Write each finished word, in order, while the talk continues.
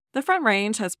The Front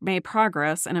Range has made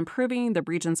progress in improving the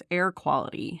region's air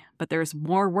quality, but there's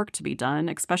more work to be done,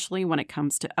 especially when it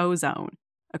comes to ozone,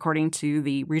 according to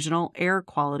the Regional Air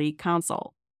Quality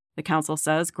Council. The council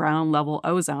says ground-level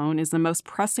ozone is the most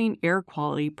pressing air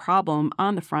quality problem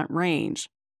on the Front Range.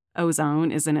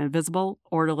 Ozone is an invisible,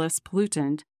 odorless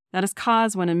pollutant that is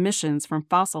caused when emissions from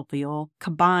fossil fuel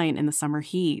combine in the summer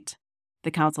heat.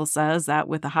 The council says that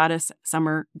with the hottest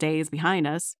summer days behind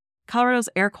us, Colorado's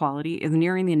air quality is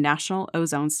nearing the national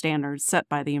ozone standards set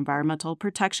by the Environmental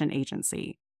Protection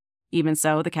Agency. Even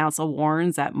so, the council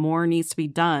warns that more needs to be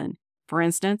done, for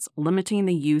instance, limiting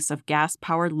the use of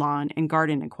gas-powered lawn and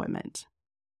garden equipment.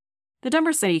 The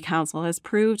Denver City Council has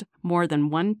approved more than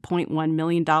 $1.1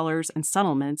 million in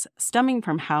settlements stemming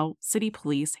from how city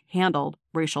police handled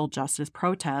racial justice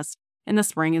protests in the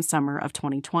spring and summer of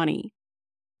 2020.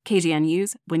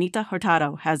 KGNU's Juanita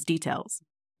Hurtado has details.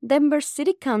 Denver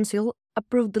City Council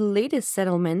approved the latest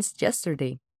settlements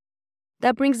yesterday.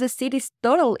 That brings the city's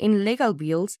total in legal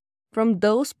bills from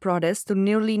those protests to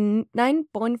nearly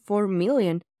 $9.4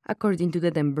 million, according to the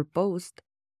Denver Post.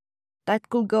 That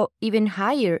could go even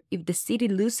higher if the city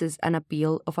loses an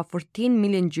appeal of a $14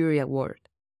 million jury award.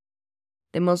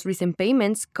 The most recent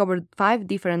payments covered 5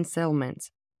 different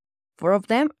settlements. 4 of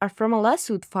them are from a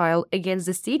lawsuit filed against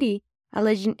the city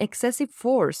alleging excessive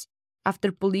force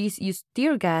after police used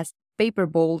tear gas, paper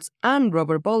balls, and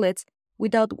rubber bullets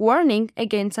without warning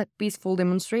against peaceful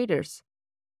demonstrators.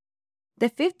 The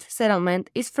 5th settlement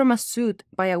is from a suit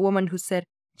by a woman who said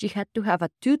she had to have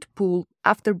a tooth pulled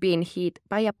after being hit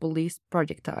by a police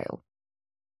projectile.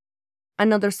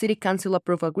 Another city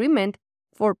council-approved agreement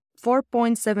for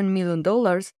 $4.7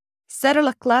 million settled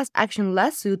a class action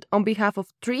lawsuit on behalf of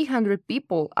 300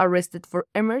 people arrested for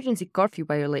emergency curfew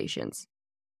violations.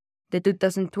 The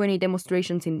 2020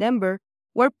 demonstrations in Denver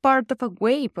were part of a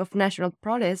wave of national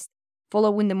protest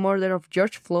following the murder of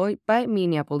George Floyd by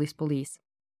Minneapolis police.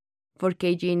 For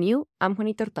KGNU, I'm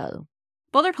Juanita Hurtado.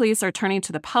 Boulder police are turning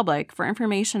to the public for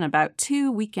information about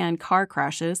 2 weekend car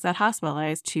crashes that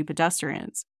hospitalized 2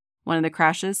 pedestrians. One of the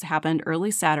crashes happened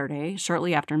early Saturday,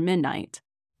 shortly after midnight.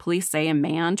 Police say a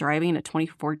man driving a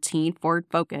 2014 Ford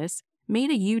Focus made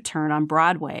a U-turn on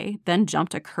Broadway, then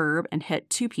jumped a curb and hit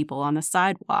 2 people on the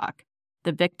sidewalk.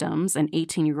 The victims, an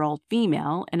 18-year-old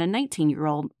female and a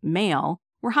 19-year-old male,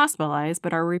 were hospitalized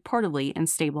but are reportedly in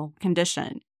stable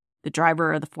condition. The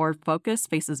driver of the Ford Focus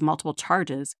faces multiple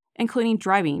charges, including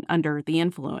driving under the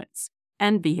influence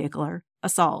and vehicular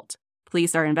assault.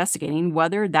 Police are investigating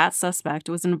whether that suspect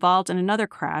was involved in another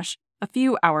crash a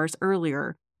few hours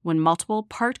earlier when multiple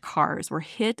parked cars were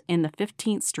hit in the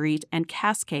 15th Street and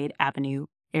Cascade Avenue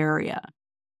area.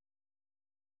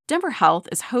 Denver Health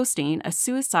is hosting a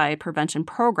suicide prevention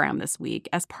program this week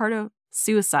as part of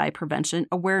Suicide Prevention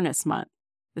Awareness Month.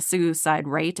 The suicide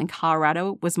rate in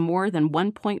Colorado was more than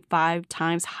 1.5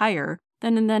 times higher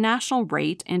than in the national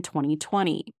rate in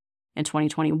 2020. In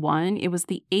 2021, it was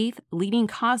the 8th leading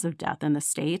cause of death in the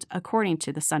state, according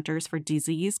to the Centers for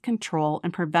Disease Control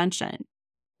and Prevention.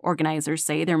 Organizers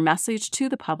say their message to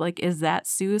the public is that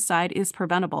suicide is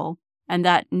preventable and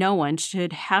that no one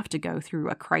should have to go through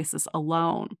a crisis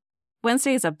alone.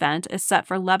 Wednesday's event is set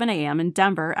for 11 a.m. in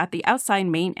Denver at the outside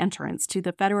main entrance to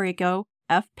the Federico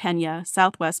F. Pena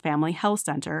Southwest Family Health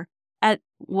Center at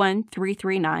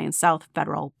 1339 South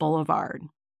Federal Boulevard.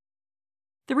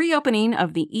 The reopening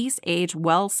of the East Age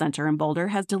Well Center in Boulder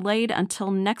has delayed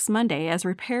until next Monday as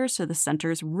repairs to the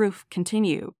center's roof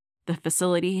continue. The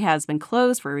facility has been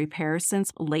closed for repairs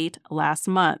since late last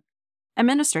month.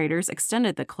 Administrators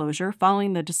extended the closure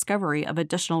following the discovery of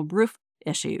additional roof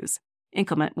issues.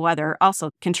 Inclement weather also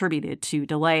contributed to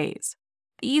delays.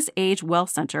 The East Age Well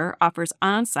Center offers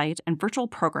on-site and virtual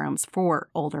programs for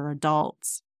older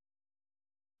adults.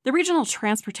 The Regional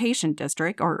Transportation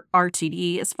District, or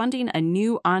RTD, is funding a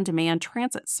new on-demand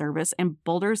transit service in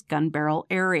Boulder's Gun Barrel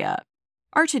area.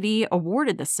 RTD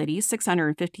awarded the city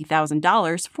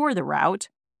 $650,000 for the route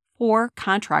for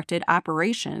contracted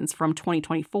operations from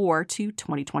 2024 to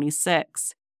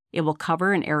 2026. It will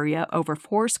cover an area over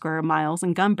 4 square miles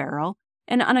in Gun Barrel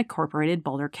and unincorporated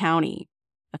Boulder County.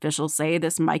 Officials say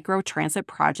this micro-transit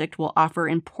project will offer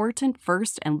important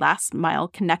first and last mile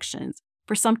connections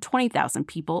for some 20,000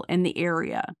 people in the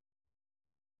area.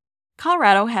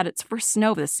 Colorado had its first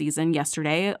snow this season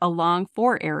yesterday along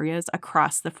 4 areas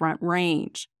across the Front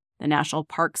Range. The National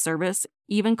Park Service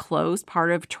even closed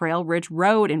part of Trail Ridge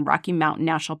Road in Rocky Mountain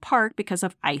National Park because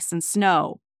of ice and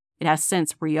snow. It has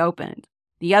since reopened.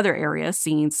 The other areas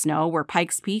seeing snow were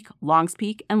Pikes Peak, Longs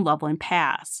Peak, and Loveland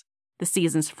Pass. The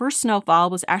season's first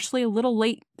snowfall was actually a little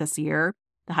late this year.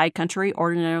 The high country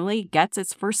ordinarily gets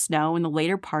its first snow in the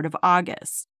later part of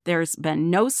August. There's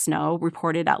been no snow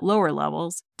reported at lower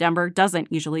levels. Denver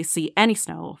doesn't usually see any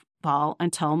snowfall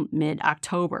until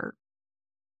mid-October.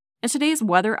 In today's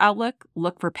weather outlook,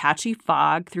 look for patchy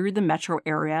fog through the metro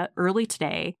area early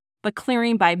today, but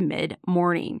clearing by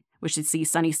mid-morning. We should see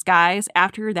sunny skies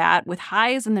after that with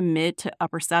highs in the mid to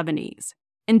upper 70s.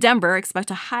 In Denver,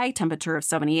 expect a high temperature of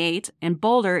 78. In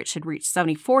Boulder, it should reach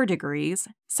 74 degrees,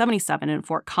 77 in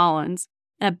Fort Collins,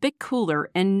 and a bit cooler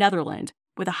in Netherland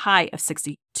with a high of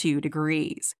 62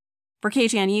 degrees. For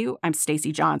KGNU, I'm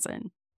Stacey Johnson.